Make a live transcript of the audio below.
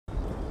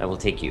I will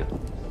take you.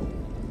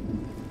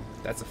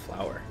 That's a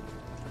flower.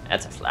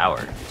 That's a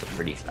flower. It's a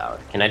pretty flower.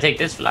 Can I take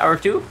this flower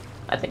too?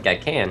 I think I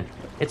can.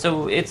 It's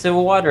a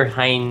water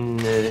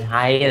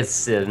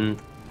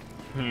hyacinth.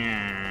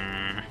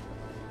 Yeah,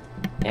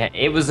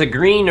 it was a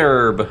green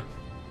herb.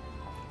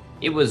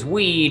 It was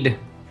weed.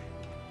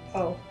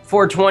 Oh.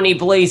 420,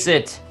 place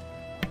it.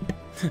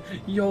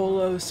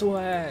 YOLO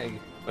swag.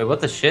 Wait, what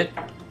the shit?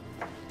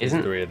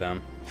 Isn't 3 of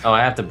them. Oh,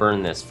 I have to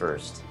burn this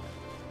first.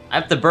 I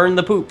have to burn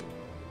the poop.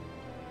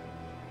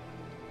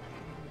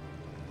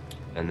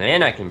 And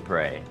then I can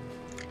pray.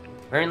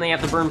 Apparently I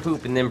have to burn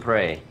poop and then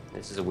pray.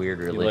 This is a weird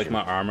religion. You like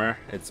my armor?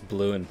 It's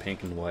blue and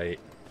pink and white.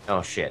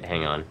 Oh shit,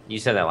 hang on. You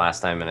said that last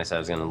time and I said I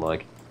was gonna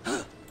look.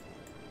 Let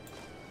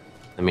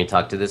me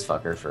talk to this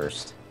fucker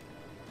first.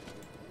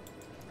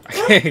 I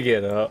can't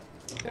get up.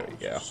 There we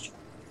go.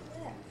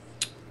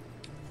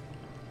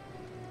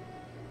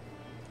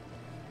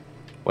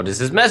 What is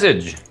his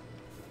message?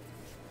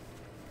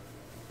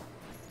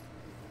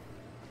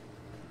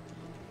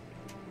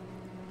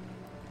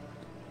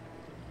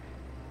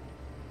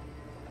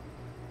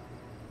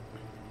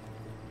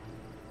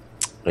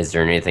 Is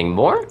there anything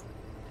more?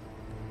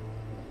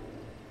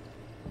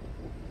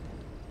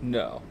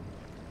 No.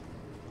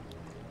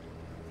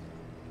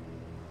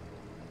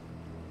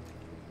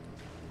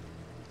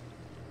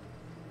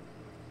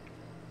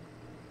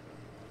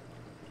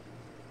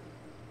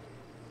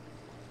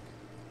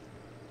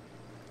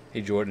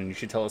 Hey Jordan, you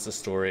should tell us a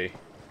story.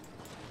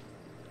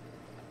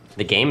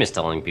 The game is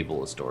telling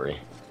people a story.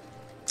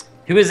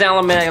 Who is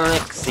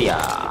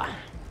Alexia?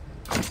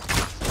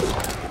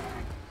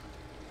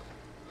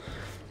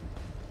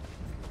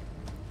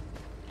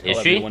 Is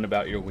Tell she? everyone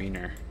about your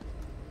wiener.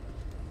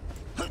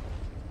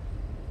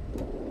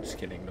 Just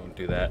kidding, don't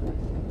do that.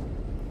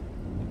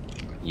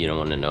 You don't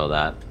want to know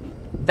that.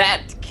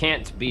 That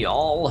can't be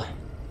all.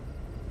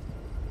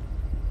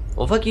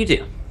 Well, fuck you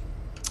too.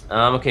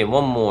 Okay,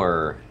 one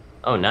more.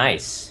 Oh,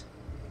 nice.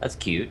 That's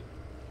cute.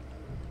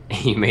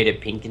 You made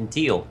it pink and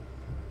teal.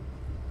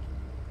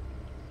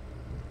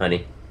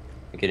 Honey,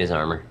 look at his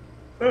armor.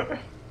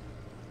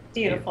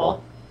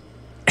 Beautiful.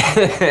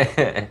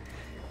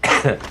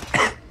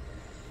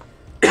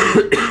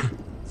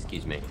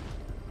 Excuse me.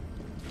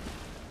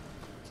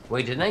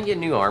 Wait, didn't I get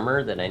new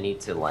armor that I need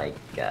to, like,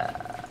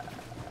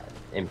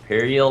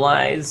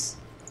 Imperialize?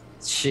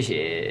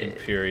 Shit.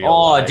 Imperial.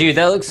 Oh, dude,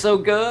 that looks so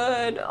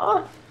good.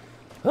 Oh,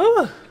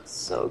 Ah,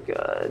 so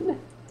good.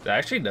 it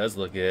actually does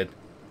look good.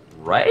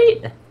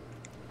 Right?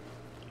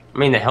 I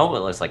mean, the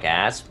helmet looks like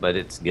ass, but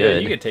it's Yeah,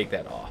 good. you could take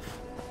that off.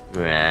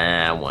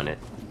 Nah, I want it.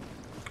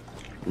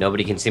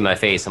 Nobody can see my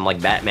face. I'm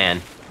like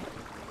Batman.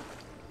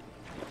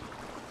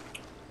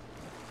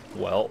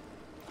 Well.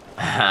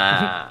 Look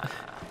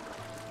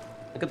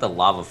at the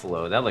lava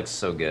flow. That looks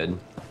so good.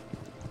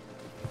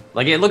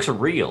 Like, it looks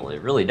real.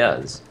 It really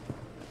does.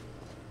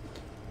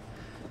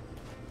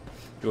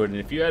 Jordan,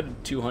 if you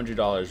had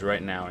 $200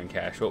 right now in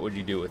cash, what would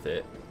you do with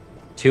it?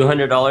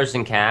 $200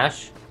 in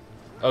cash?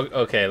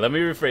 Okay, let me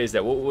rephrase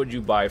that. What would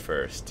you buy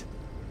first?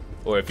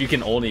 Or if you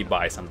can only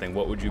buy something,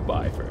 what would you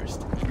buy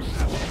first?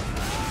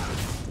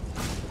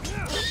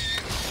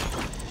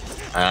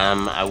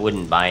 I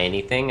wouldn't buy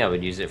anything. I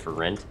would use it for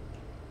rent.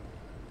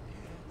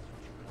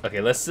 Okay,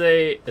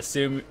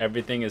 assume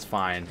everything is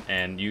fine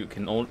and you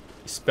can only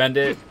spend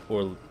it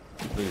or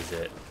lose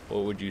it.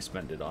 What would you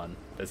spend it on?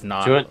 That's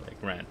not like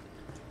rent.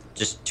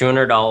 Just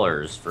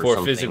 $200 for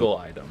something. A physical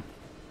item.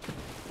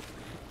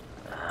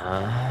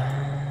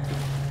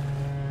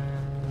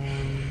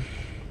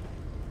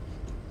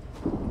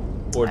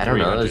 Or I don't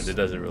know. 300, it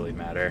doesn't really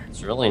matter.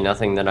 It's really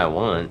nothing that I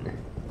want.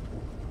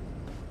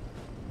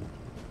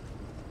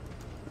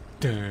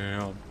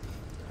 Damn.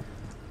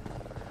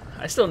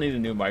 I still need a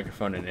new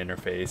microphone and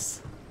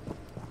interface.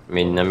 I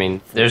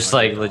mean, there's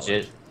like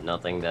legit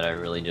nothing that I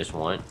really just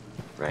want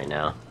right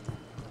now.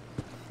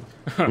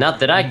 Not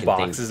that I can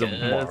Boxes think of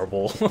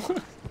marble.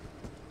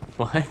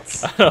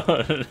 What? I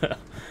don't know.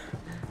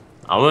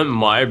 I want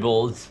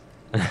marbles.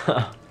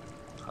 It's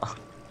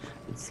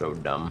so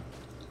dumb.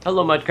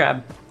 Hello,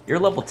 Mudcrab. You're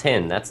level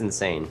 10. That's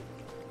insane.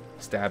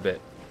 Stab it.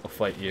 I'll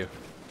fight you.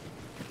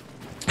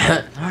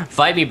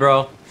 Fight me,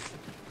 bro.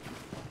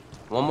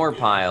 One more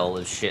pile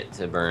of shit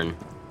to burn.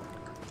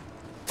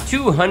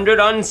 200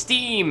 on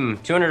Steam.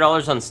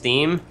 $200 on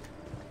Steam.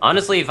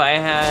 Honestly, if I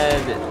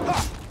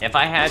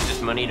had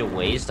just money to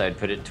waste, I'd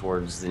put it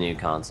towards the new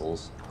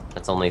consoles.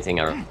 That's the only thing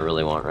I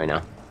really want right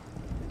now.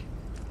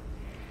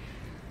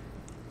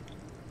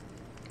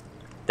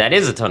 That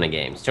is a ton of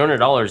games.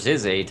 $200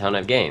 is a ton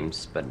of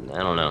games, but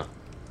I don't know.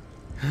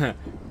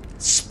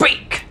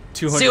 Speak!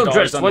 $200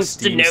 on the wants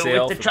Steam to know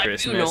sale if the for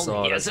Christmas. tribunal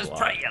Oh, hears that's his a lot.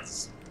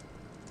 prayers.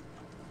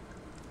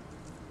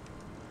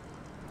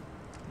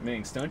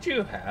 Minx, don't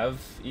you have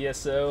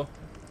ESO?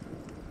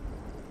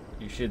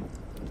 You should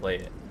play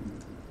it.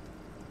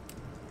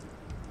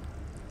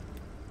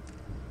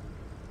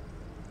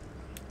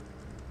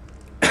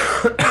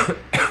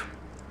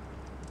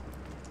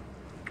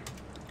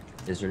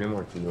 Is there no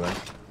more tea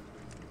left?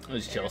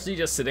 Is Chelsea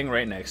just sitting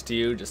right next to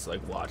you, just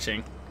like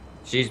watching?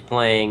 She's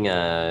playing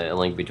A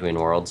Link Between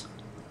Worlds.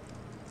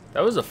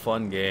 That was a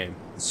fun game.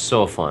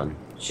 So fun.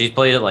 She's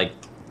played it like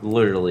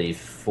literally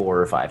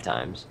 4 or 5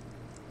 times.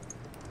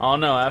 Oh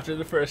no, after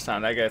the first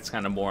time, that gets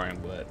kind of boring,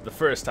 but the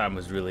first time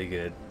was really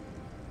good.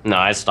 No,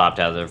 I stopped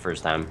after the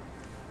first time.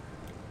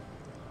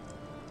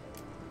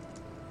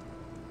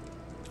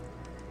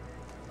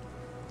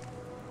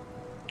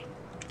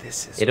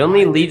 This is it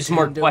only why leaves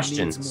more Nintendo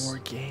questions. Needs more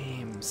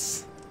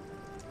games.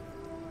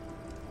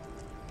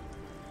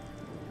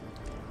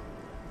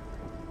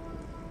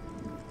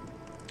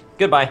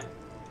 Goodbye.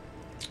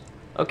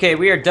 Okay,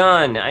 we are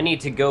done. I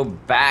need to go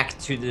back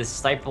to the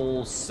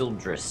Disciple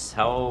Sildris.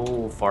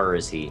 How far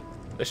is he?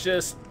 Let's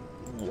just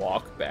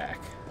walk back.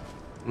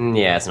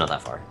 Yeah, it's not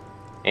that far.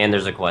 And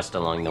there's a quest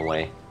along the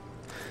way.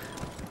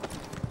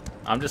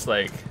 I'm just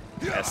like,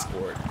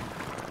 escort.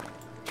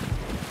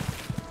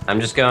 I'm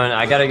just going,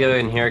 I gotta go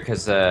in here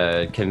because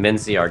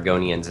convince the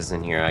Argonians is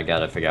in here. I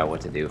gotta figure out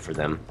what to do for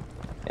them.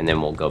 And then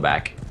we'll go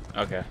back.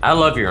 Okay. I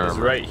love your armor. It's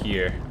right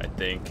here, I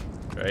think.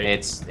 Right?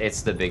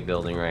 It's the big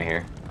building right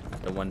here.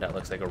 The one that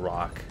looks like a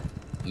rock.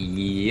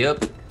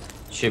 Yep.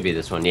 Should be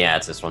this one. Yeah,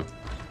 it's this one.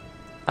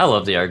 I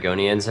love the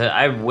Argonians.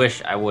 I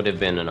wish I would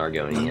have been an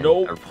Argonian.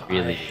 Nope. I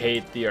really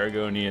hate the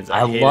Argonians.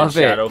 I hated love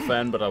it.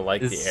 Shadowfen, but I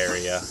like the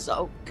area.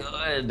 So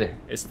good.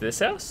 Is this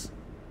house?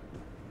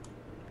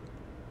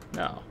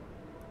 No.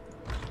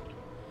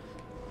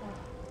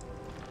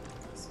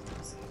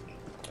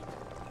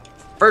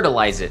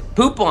 Fertilize it.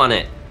 Poop on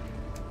it.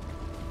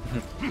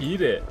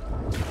 Eat it.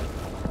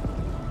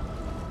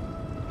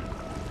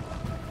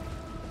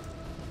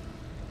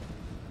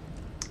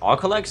 I'll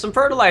collect some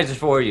fertilizers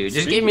for you. Just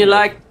give Speaking me of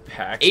like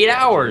pack 8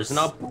 hours scavengers, and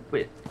I'll poop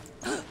it.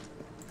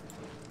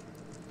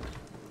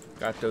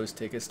 Got those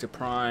tickets to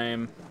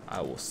Prime.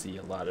 I will see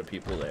a lot of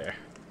people there.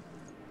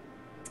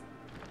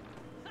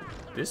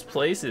 This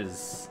place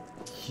is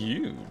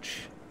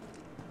huge.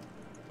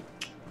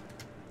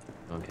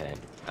 Okay.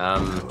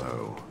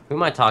 Who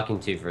am I talking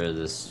to for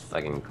this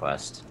fucking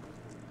quest?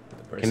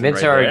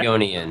 Convince right there.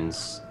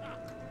 Argonians.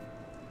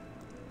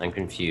 I'm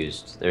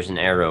confused. There's an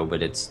arrow,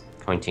 but it's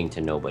pointing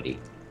to nobody.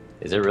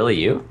 Is it really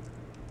you?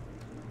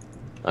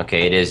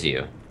 Okay, it is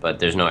you, but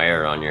there's no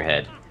arrow on your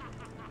head.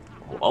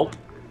 Oh.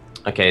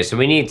 Okay, so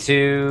we need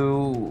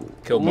to...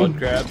 Kill mud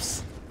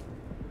crabs.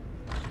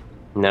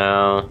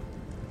 No.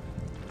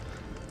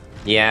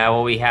 Yeah,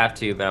 well, we have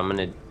to, but I'm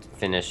gonna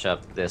finish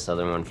up this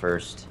other one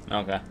first.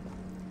 Okay.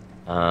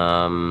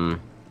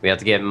 We have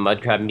to get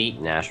mud crab meat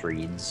and ash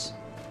reeds.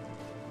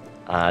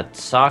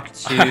 Talk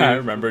to... I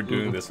remember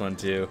doing this one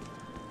too.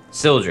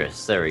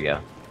 Sildris, there we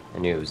go. I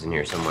knew it was in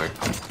here somewhere.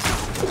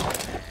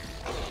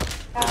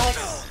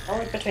 Alex,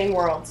 Only Between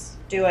Worlds.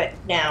 Do it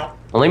now.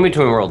 A Link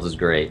Between Worlds is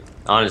great.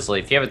 Honestly,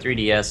 if you have a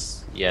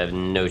 3DS, you have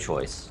no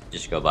choice.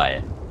 Just go buy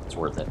it. It's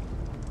worth it.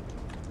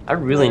 I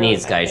really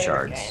need Sky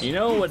Shards. You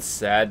know what's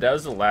sad? That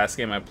was the last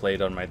game I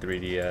played on my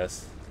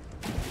 3DS.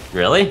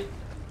 Really?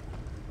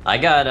 I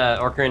got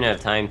Ocarina of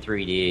Time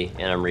 3D,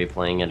 and I'm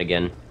replaying it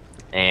again.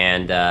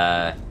 And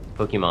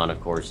Pokemon, of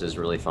course, is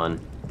really fun.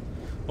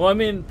 Well, I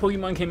mean,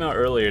 Pokemon came out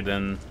earlier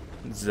than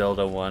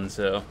Zelda 1,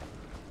 so...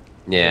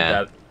 Yeah.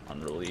 That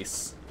on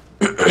release.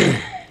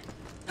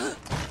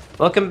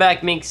 Welcome back,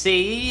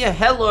 Minxie.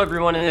 Hello,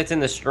 everyone that's in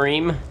the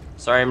stream.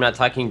 Sorry I'm not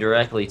talking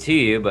directly to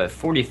you, but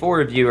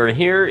 44 of you are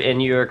here,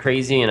 and you are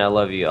crazy, and I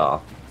love you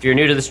all. If you're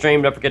new to the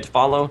stream, don't forget to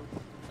follow.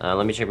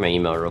 Let me check my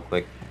email real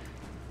quick.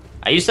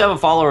 I used to have a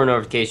follower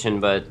notification,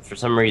 but for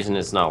some reason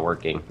it's not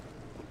working.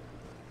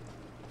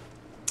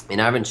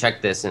 And I haven't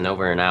checked this in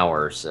over an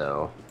hour,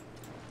 so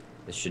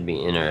this should be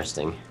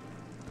interesting.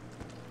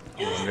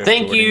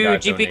 Thank you,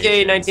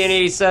 GPK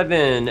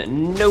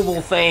 1987,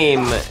 Noble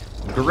Fame,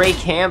 Grey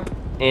Camp,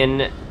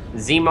 and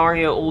Z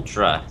Mario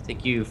Ultra.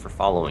 Thank you for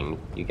following.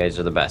 You guys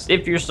are the best.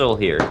 If you're still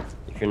here.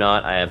 If you're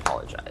not, I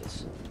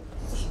apologize.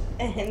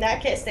 In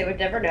that case, they would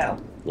never know.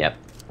 Yep.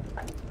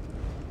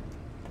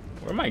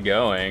 Where am I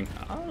going?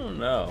 I don't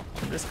know.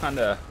 I'm just kind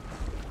of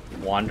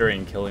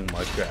wandering, killing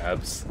mud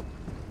crabs.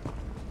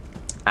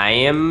 I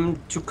am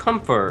to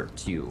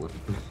comfort you.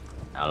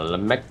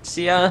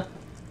 Alamexia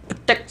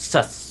protects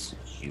us.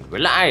 She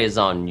relies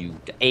on you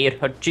to aid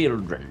her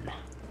children.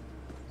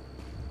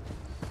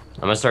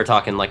 I'm gonna start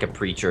talking like a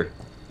preacher.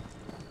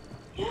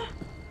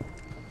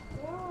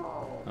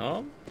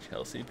 Oh,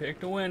 Chelsea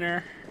picked a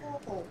winner.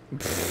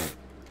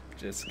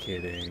 Just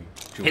kidding.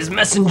 His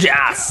messenger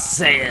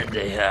said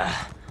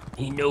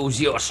he knows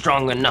you're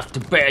strong enough to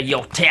bear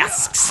your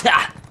tasks.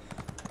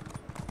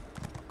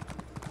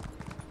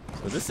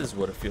 So this is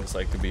what it feels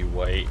like to be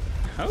white.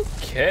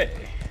 Okay.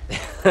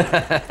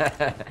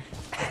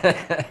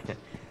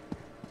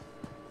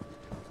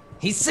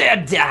 He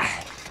said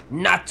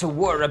not to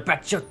worry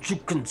about your true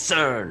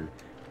concern,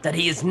 that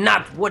he is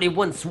not what he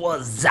once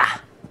was.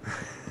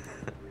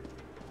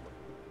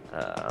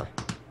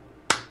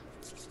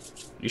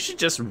 You should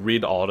just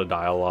read all the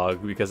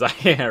dialogue because I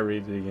can't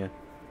read it again.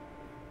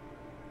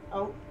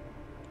 Oh.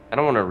 I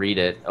don't want to read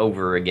it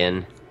over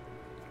again.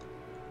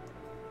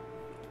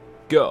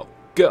 Go,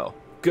 go,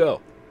 go.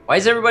 Why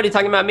is everybody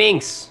talking about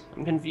minks?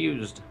 I'm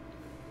confused.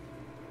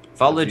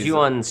 Followed you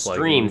on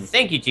stream. Plugin.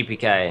 Thank you,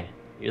 GPK.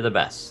 You're the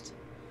best.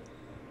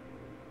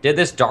 Did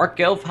this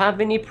dark elf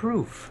have any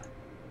proof?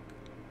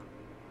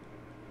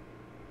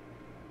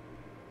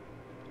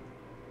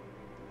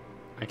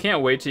 I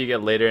can't wait till you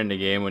get later in the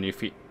game when you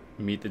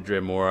meet the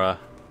Dremora.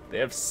 They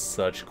have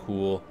such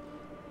cool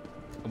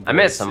voices. I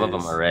met some of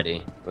them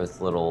already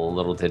with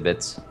little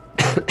tidbits.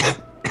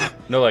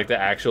 No, like the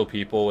actual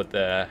people with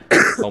the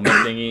helmet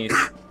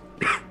thingies.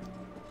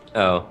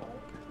 Oh.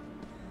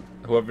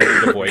 Whoever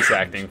did the voice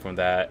acting from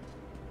that.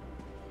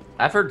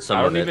 I've heard some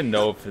I of don't it. even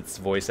know if it's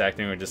voice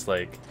acting or just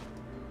like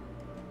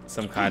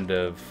some kind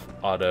of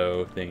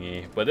auto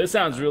thingy, but it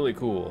sounds really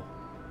cool.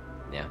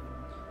 Yeah.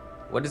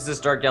 What is this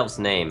dark elf's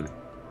name?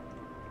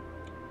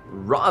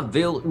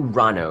 Ravil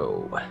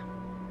Urano.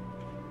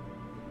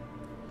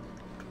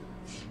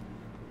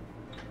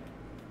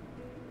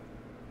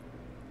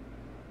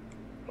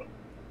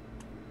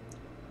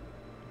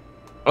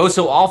 Oh,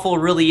 so awful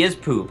really is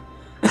poop.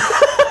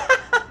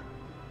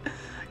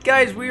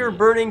 Guys, we were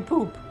burning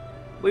poop.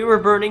 We were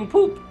burning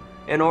poop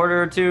in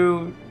order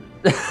to...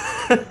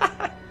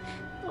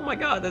 Oh my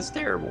god, that's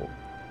terrible.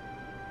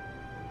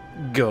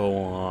 Go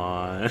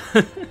on.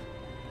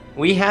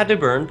 We had to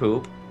burn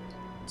poop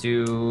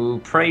to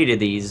pray to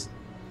these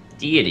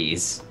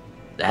deities.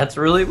 That's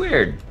really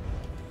weird.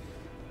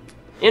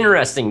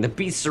 Interesting, the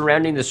beasts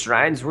surrounding the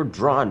shrines were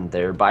drawn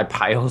there by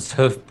piles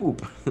of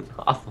poop.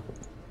 Awful.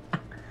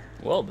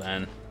 Well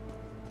then.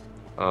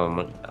 Oh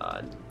my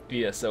god.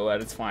 ESO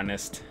at its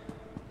finest.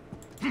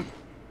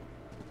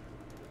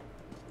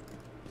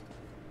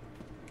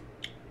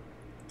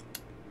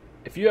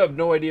 If you have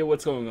no idea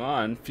what's going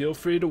on, feel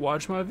free to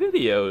watch my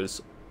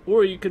videos.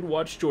 Or you could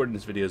watch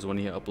Jordan's videos when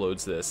he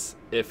uploads this.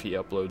 If he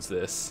uploads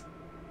this.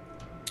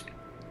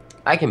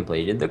 I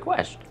completed the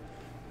quest.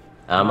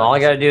 All I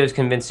gotta do is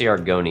convince the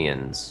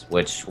Argonians.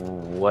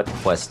 What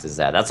quest is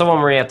that? That's the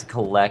one where you have to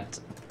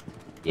collect...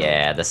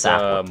 Yeah, the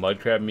sap. Mud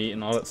crab meat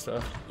and all that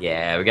stuff.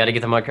 Yeah, we gotta get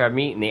the mud crab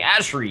meat and the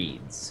ash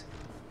reeds.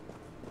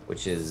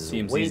 Which is...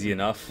 Seems way easy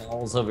enough.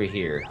 Balls over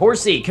here.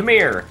 Horsey, come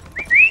here!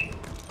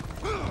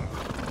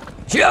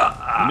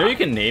 Yeah! You know you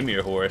can name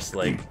your horse,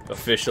 like,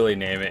 officially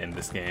name it in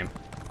this game.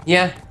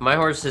 Yeah, my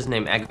horse is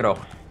named Agro.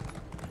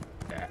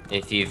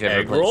 If you've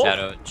ever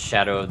played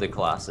Shadow of the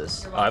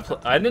Colossus.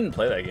 I didn't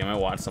play that game, I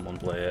watched someone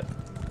play it.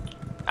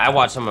 I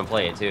watched someone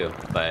play it too,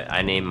 but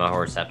I named my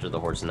horse after the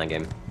horse in that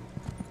game.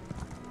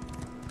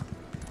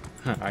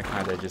 I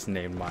kinda just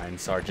named mine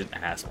Sergeant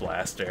Ass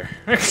Blaster.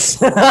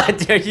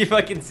 Dude, are you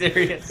fucking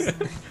serious?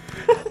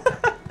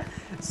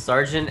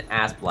 Sergeant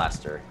Ass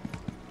Blaster.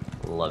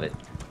 Love it.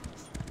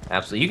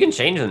 Absolutely. You can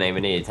change the name at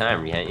any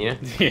time, can't you?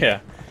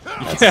 Yeah.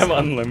 You can have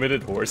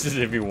unlimited horses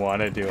if you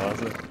wanted to,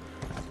 also.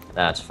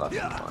 That's fucking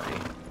funny.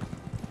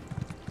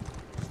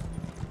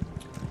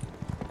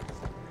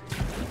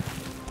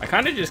 I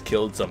kinda just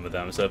killed some of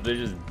them, so if they're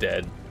just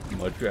dead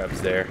mud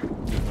crabs there.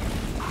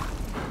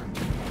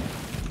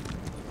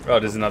 Oh,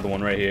 there's another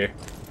one right here.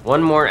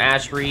 One more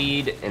ash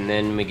reed, and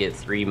then we get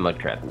 3 mud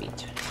crab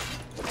meat.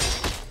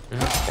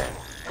 Okay.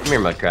 Come here,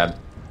 mud crab.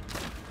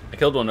 I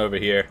killed one over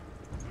here.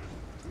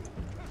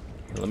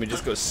 Let me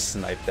just go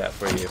snipe that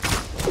for you.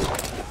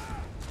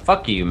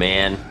 Fuck you,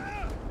 man.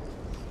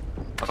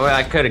 Oh,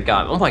 I could have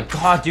got. Oh my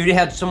god, dude, it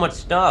had so much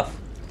stuff.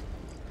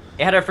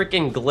 It had a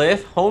freaking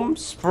glyph,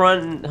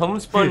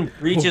 homespun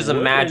breaches of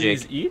magic.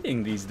 What are you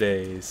eating these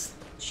days?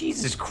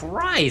 Jesus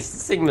Christ,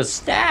 this thing was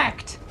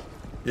stacked.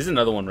 There's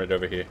another one right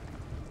over here.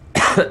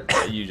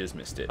 You just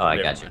missed it. Oh,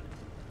 I got you.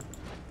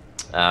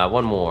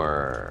 One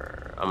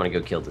more. I'm gonna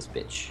go kill this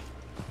bitch.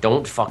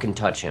 Don't fucking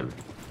touch him.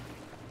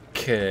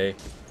 Okay.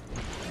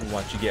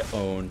 Watch you get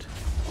owned.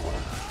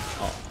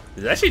 Oh,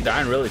 it's actually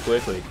dying really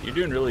quickly. You're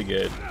doing really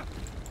good.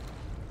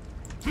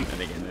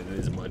 And again, it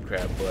is mud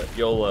crab, but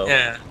YOLO.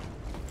 Yeah.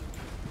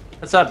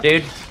 What's up,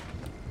 dude?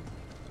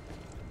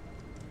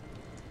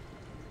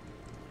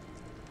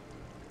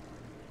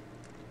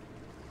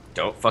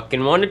 Don't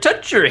fucking want to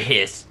touch your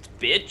hist,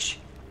 bitch.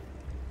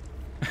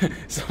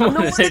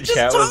 Someone in the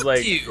chat was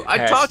like,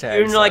 I talked to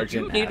you and you're like,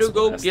 you need to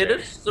go get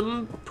us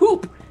some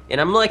poop.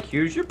 And I'm like,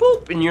 here's your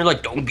poop. And you're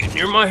like, don't get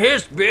near my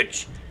hist,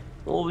 bitch.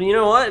 Well, you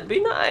know what? Be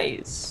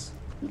nice.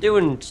 I'm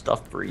doing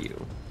stuff for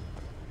you.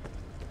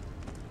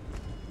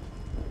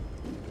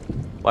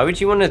 Why would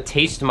you want to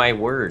taste my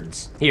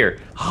words? Here.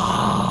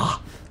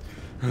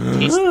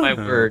 Taste my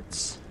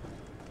words.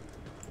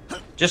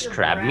 Just Your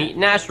crab breath. meat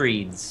and ash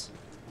reeds.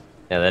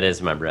 Yeah, that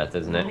is my breath,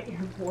 isn't it? Not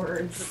your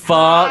words.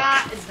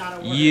 Fuck Is not a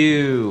word.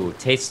 you.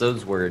 Taste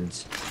those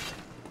words.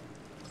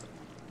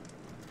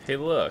 Hey,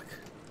 look.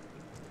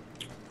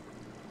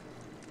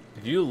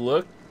 If you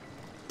look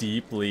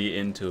deeply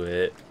into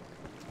it,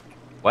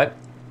 What?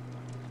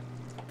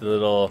 the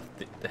little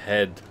the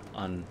head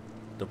on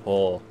the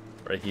pole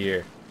right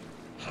here.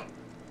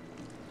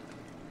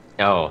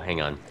 Oh, hang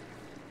on.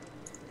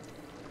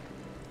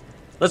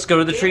 Let's go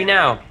to the tree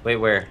now. Wait,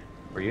 where?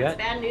 Where you at?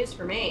 Bad news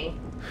for me.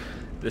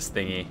 This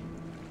thingy.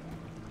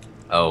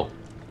 Oh.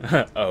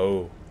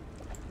 Oh.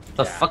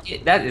 The fuck?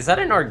 Is that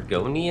an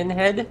Argonian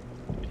head?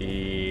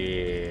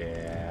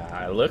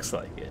 Yeah, it looks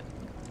like it.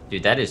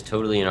 Dude, that is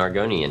totally an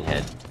Argonian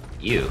head.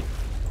 Ew.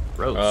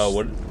 Gross.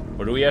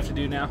 What do we have to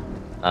do now?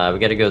 We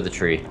gotta go to the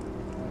tree.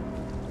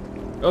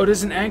 Oh,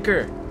 there's an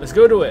anchor. Let's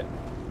go to it.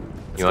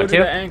 You want to?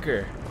 to? The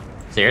anchor.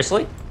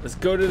 Seriously? Let's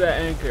go to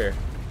that anchor.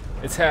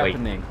 It's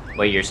happening.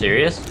 Wait, you're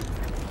serious?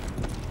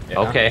 Yeah.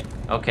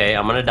 Okay,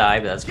 I'm gonna die,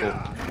 but that's cool.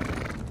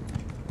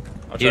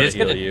 I'll try to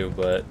heal you,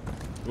 but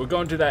we're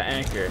going to that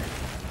anchor.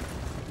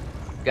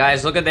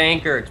 Guys, look at the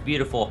anchor. It's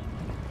beautiful.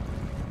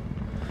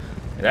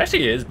 It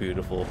actually is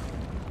beautiful.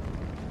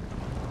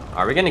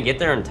 Are we gonna get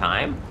there in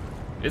time?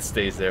 It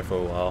stays there for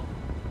a while.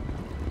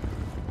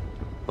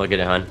 Look at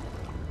it, hun.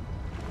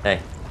 Hey.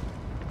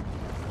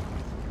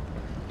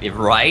 You're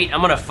right?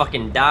 I'm gonna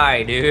fucking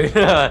die, dude.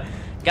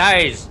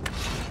 Guys,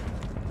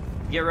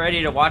 get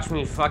ready to watch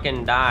me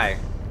fucking die.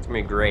 It's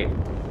gonna be great.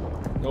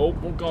 Nope,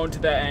 we're going to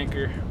that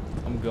anchor.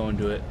 I'm going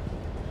to it.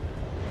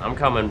 I'm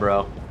coming,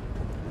 bro.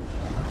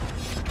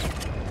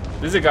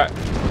 There's a guy.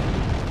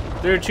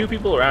 There are 2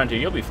 people around here.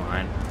 You'll be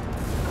fine.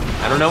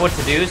 I don't know what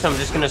to do, so I'm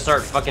just gonna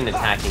start fucking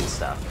attacking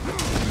stuff.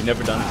 You've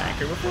never done an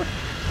anchor before?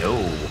 No.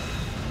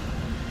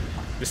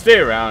 Just stay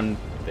around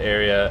the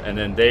area, and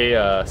then they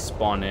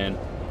spawn in.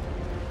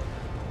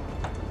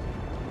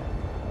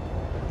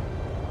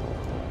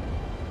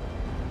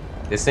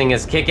 This thing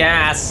is kick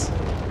ass.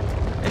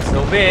 It's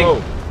so big.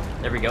 Whoa.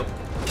 There we go.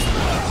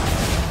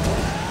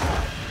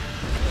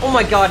 Oh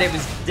my god, it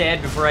was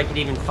dead before I could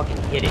even fucking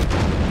hit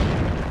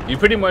it. You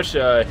pretty much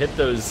hit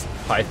those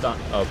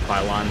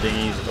pylon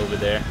thingies over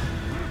there.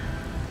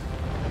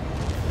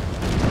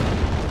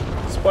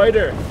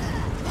 Spider!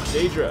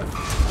 Daedra.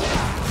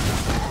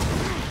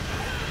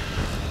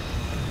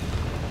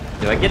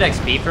 Do I get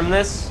XP from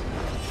this?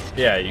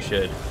 Yeah, you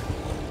should.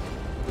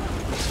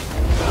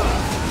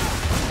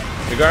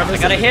 Regardless,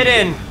 I got a hit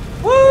in!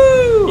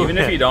 Woo! Even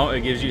if you don't,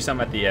 it gives you some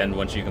at the end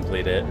once you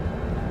complete it.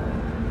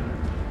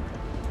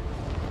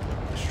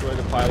 Destroy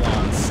the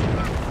pylons.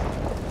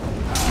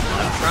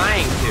 I'm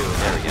trying to.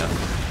 There we go.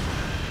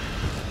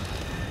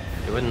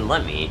 It wouldn't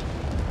let me.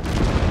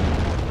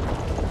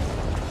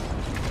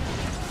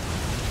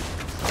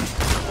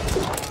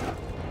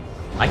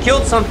 I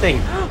killed something!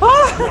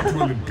 What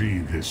will it be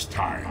this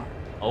time?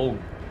 Oh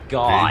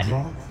god.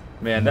 Daedra?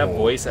 Man, that More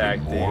voice than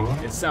acting,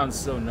 Mora? it sounds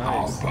so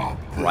nice. How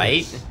about this?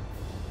 Right?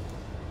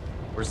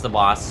 Where's the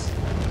boss?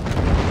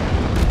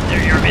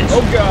 There you are, bitch.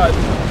 Oh god!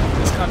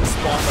 This kind of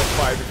spawned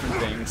like 5 different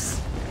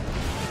things.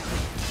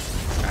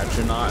 At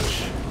your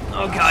notch.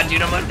 Oh god,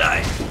 dude, I'm gonna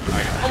die.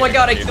 Oh my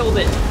god, I killed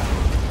it.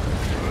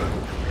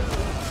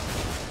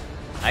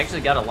 I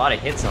actually got a lot of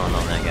hits on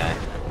that guy.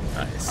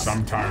 Nice.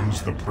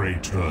 Sometimes the prey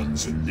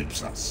turns and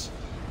nips us.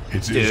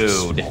 It is a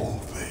Dude. small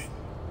thing.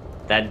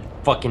 That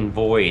fucking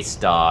voice,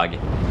 dog.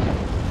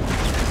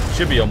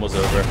 Should be almost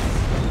over.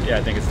 Yeah,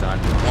 I think it's done.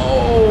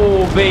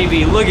 Oh,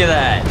 baby, look at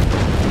that.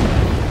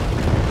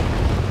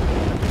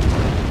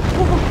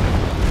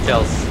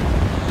 Chels.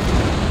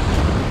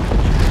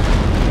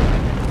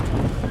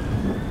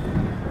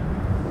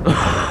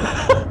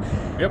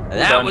 Yep.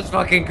 That done. was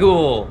fucking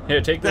cool. Here,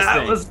 take this That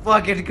thing. was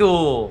fucking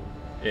cool.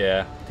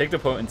 Yeah, take the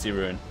potency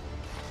rune.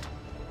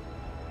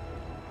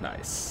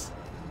 Nice.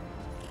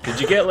 Did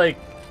you get like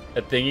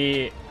a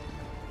thingy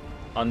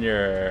on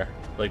your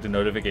like the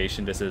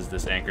notification that says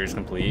this anchor is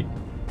complete?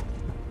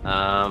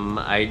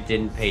 I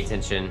didn't pay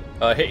attention.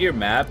 Hit your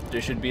map. There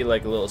should be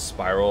like a little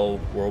spiral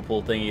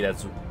whirlpool thingy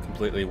that's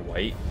completely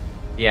white.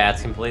 Yeah,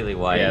 it's completely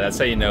white. Yeah, that's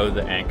how you know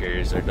the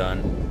anchors are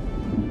done.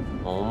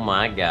 Oh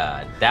my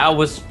god. That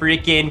was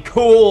freaking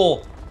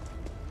cool.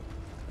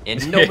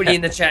 And nobody Yeah.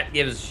 in the chat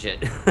gives a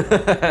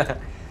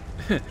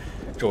shit.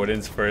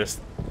 Jordan's first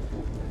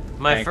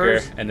My anchor,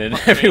 first and then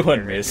fucking everyone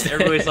anchor. missed.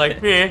 Everybody's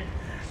like, eh,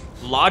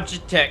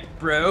 Logitech,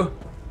 bro.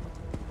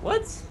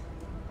 What?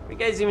 What are you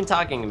guys even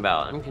talking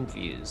about? I'm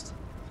confused.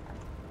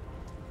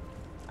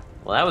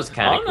 Well, that was I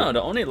kind of don't cool. know.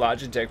 The only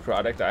Logitech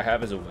product I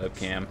have is a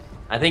webcam.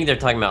 I think they're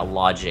talking about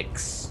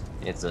Logix.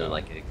 It's a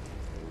like a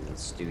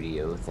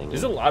studio thing.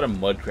 There's a lot of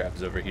mud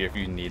crabs over here if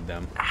you need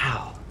them.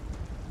 Ow.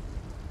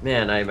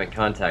 Man, my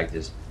contact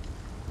is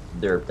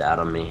derped out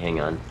on me. Hang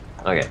on.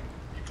 Okay.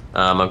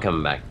 I'm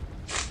coming back.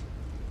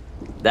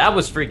 That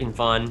was freaking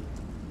fun.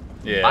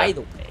 Yeah. By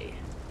the way.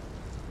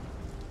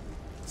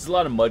 There's a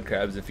lot of mud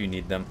crabs if you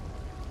need them.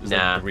 There's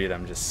Nah. like 3 of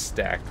them just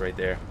stacked right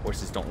there.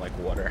 Horses don't like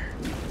water.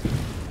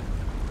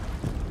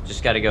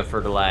 Just gotta go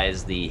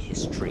fertilize the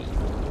history.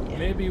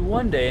 Maybe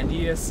one day in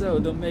ESO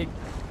they'll make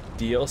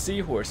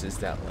DLC horses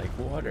that like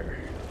water.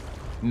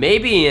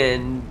 Maybe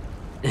in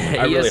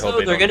really ESO hope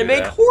they they're don't gonna do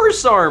make that.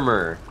 horse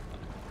armor.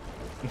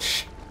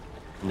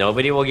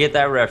 Nobody will get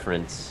that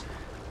reference.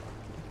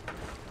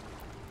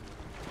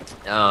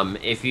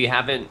 If you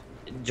haven't,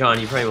 John,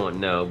 you probably won't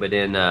know, but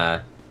in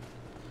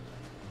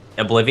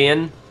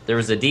Oblivion, there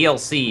was a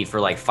DLC for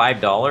like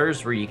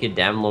 $5 where you could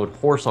download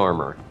horse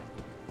armor.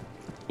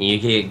 And you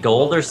could get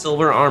gold or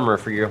silver armor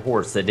for your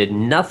horse that did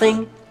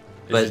nothing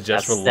but Is it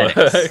just for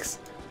aesthetics. looks?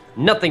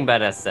 Nothing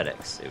but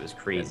aesthetics. It was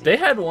crazy. They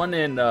had one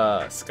in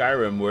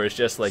Skyrim where it's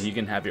just like you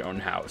can have your own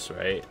house,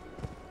 right?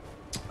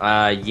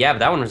 Yeah, but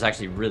that one was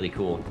actually really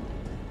cool.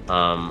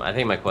 I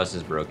think my quest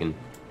is broken.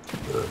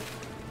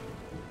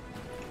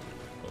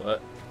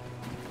 What?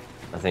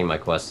 I think my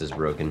quest is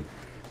broken.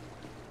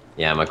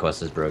 Yeah, my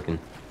quest is broken.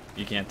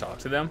 You can't talk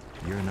to them?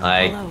 You're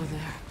not Hello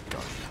there.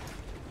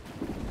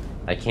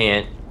 I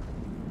can't.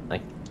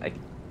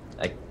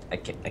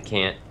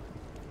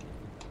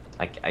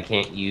 I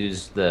can't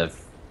use the.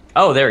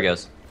 Oh, there it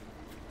goes.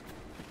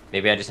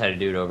 Maybe I just had to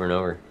do it over and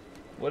over.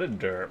 What a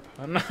derp.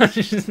 I'm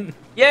not.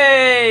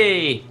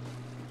 Yay!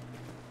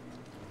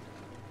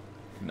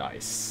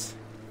 Nice.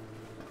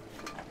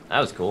 That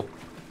was cool.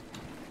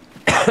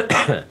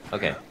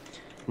 Okay.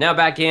 Now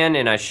back in,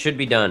 and I should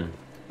be done.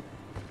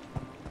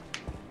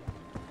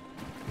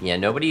 Yeah,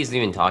 nobody's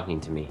even talking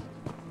to me.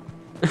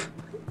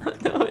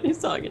 Nobody's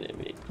talking to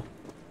me.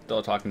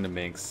 Still talking to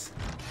Minx.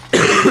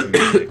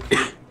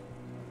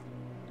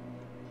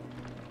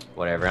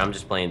 Whatever, I'm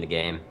just playing the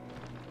game.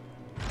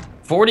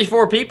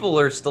 44 people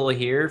are still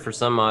here for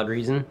some odd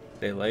reason.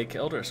 They like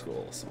Elder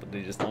Scrolls, but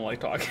they just don't like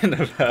talking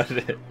about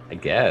it. I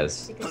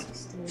guess.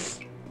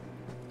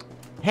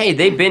 Hey,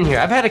 they've been here.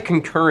 I've had a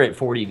concurrent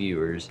 40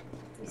 viewers.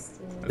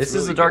 This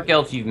is the Dark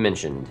Elf you've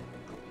mentioned.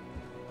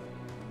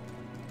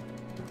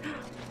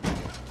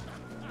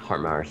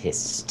 Harmar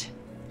hissed.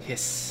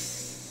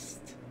 Hissed.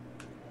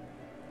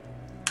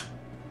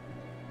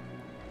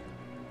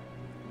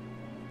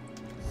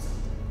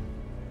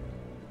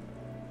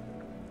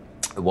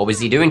 What was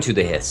he doing to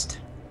the hissed?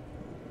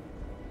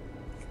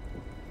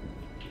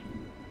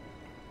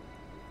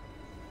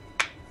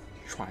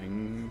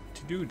 Trying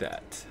to do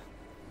that.